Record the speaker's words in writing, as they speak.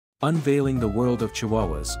Unveiling the world of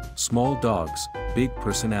Chihuahuas, small dogs, big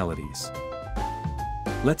personalities.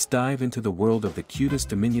 Let's dive into the world of the cutest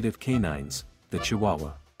diminutive canines, the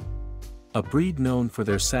Chihuahua. A breed known for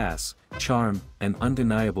their sass, charm, and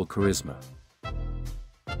undeniable charisma.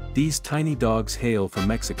 These tiny dogs hail from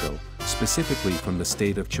Mexico, specifically from the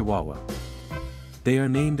state of Chihuahua. They are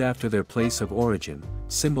named after their place of origin,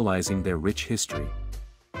 symbolizing their rich history.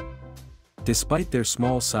 Despite their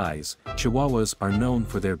small size, Chihuahuas are known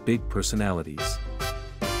for their big personalities.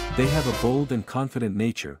 They have a bold and confident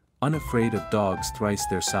nature, unafraid of dogs thrice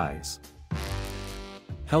their size.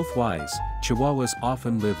 Health-wise, Chihuahuas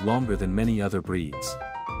often live longer than many other breeds.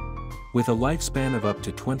 With a lifespan of up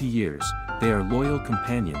to 20 years, they are loyal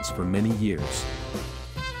companions for many years.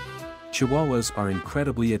 Chihuahuas are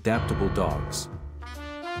incredibly adaptable dogs.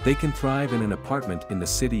 They can thrive in an apartment in the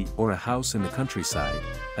city or a house in the countryside,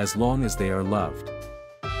 as long as they are loved.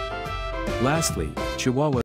 Lastly, Chihuahuas